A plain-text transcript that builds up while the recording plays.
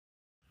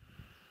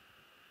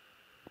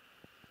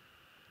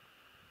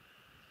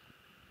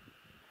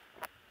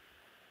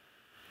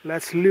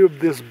Let's lube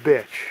this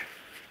bitch,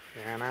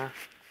 you know.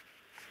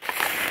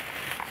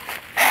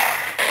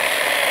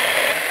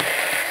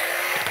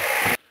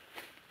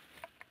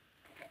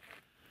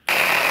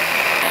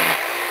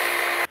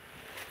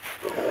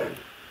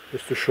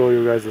 Just to show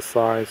you guys the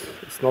size,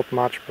 it's not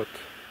much, but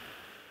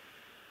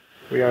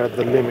we are at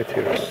the limit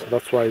here, so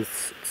that's why it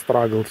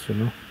struggles, you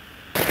know.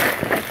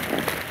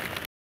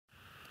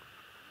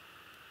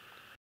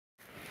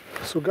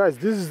 So guys,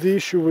 this is the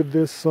issue with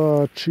this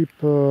cheap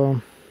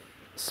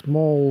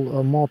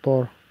small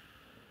motor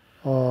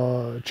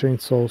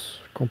chainsaws.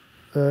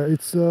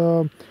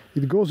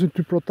 It goes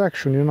into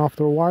protection, you know,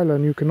 after a while,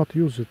 and you cannot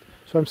use it.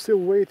 So I'm still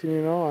waiting,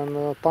 you know,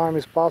 and time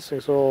is passing,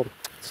 so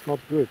it's not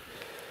good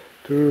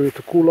to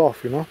cool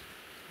off, you know,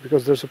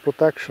 because there's a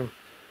protection.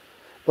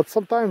 But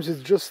sometimes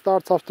it just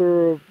starts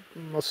after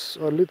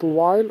a little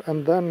while,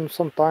 and then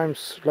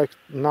sometimes, like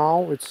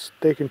now, it's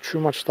taking too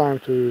much time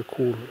to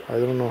cool. I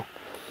don't know.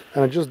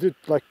 And I just did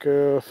like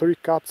 3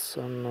 cuts,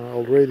 and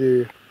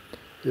already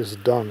it's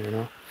done, you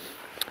know.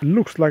 It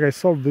looks like I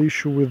solved the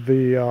issue with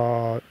the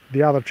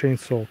other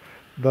chainsaw,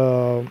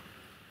 the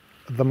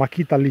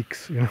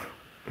Makitaleaks, you know.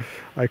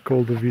 I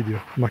call the video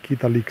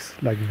Makitaleaks,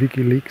 like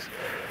WikiLeaks.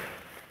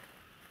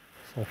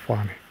 So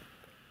funny.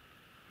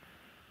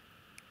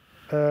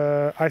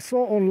 I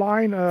saw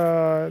online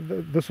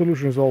the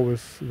solution is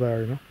always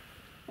there, you know.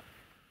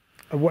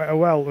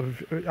 Well,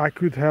 I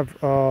could have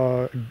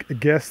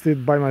guessed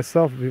it by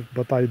myself,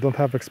 but I don't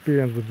have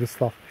experience with this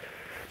stuff.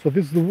 So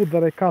this is the wood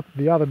that I cut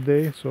the other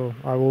day, so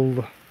I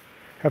will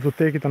have to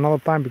take it another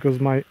time because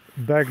my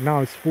bag now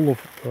is full of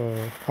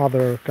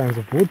other kinds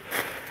of wood.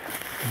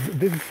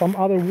 This is some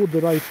other wood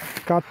that I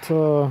cut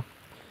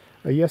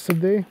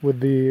yesterday with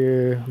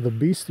the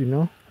beast, you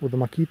know, with the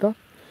Makita.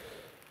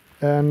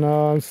 And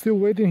I'm still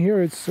waiting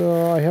here. It's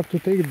I have to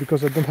take it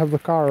because I don't have the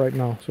car right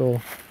now,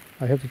 so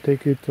I have to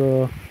take it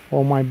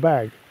on my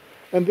bag.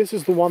 And this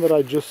is the one that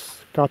I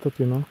just cut it,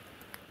 you know.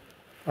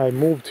 I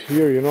moved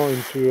here, you know,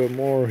 into a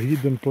more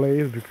hidden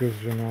place because,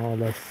 you know,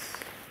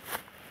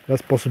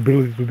 less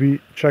possibility to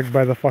be checked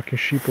by the fucking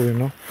sheeple, you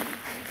know.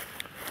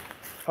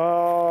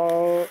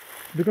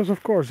 Because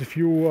of course, if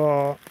you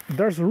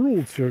there's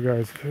rules here,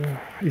 guys.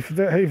 If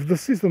the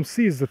system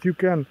sees that you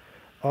can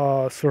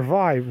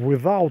survive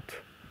without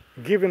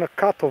giving a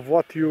cut of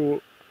what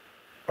you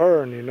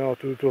earn, you know,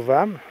 to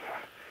them,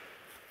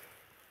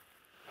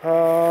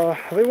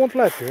 they won't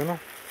let you, you know.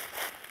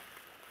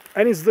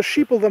 And it's the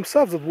sheeple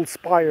themselves that will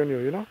spy on you,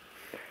 you know.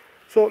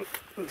 So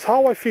that's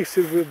how I fixed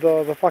it with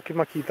the fucking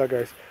Makita,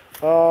 guys.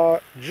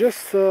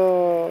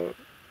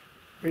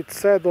 It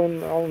said on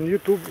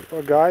YouTube,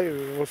 a guy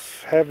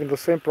was having the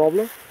same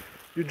problem.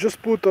 You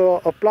just put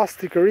a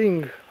plastic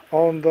ring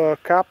on the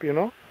cap, you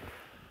know,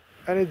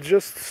 and it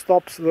just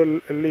stops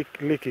the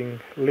leakaging.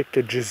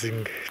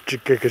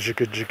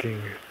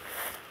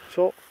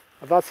 So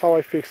that's how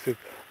I fixed it.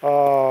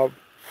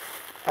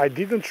 I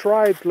didn't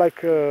try it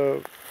like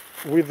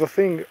with the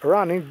thing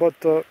running, but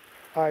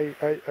I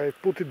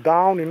put it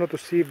down, you know, to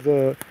see if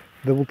there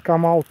would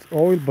come out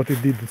oil, but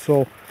it didn't.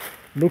 So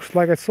looks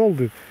like I solved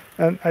it.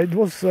 And I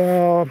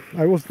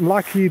was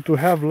lucky to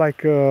have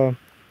like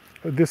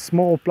this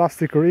small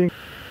plastic ring.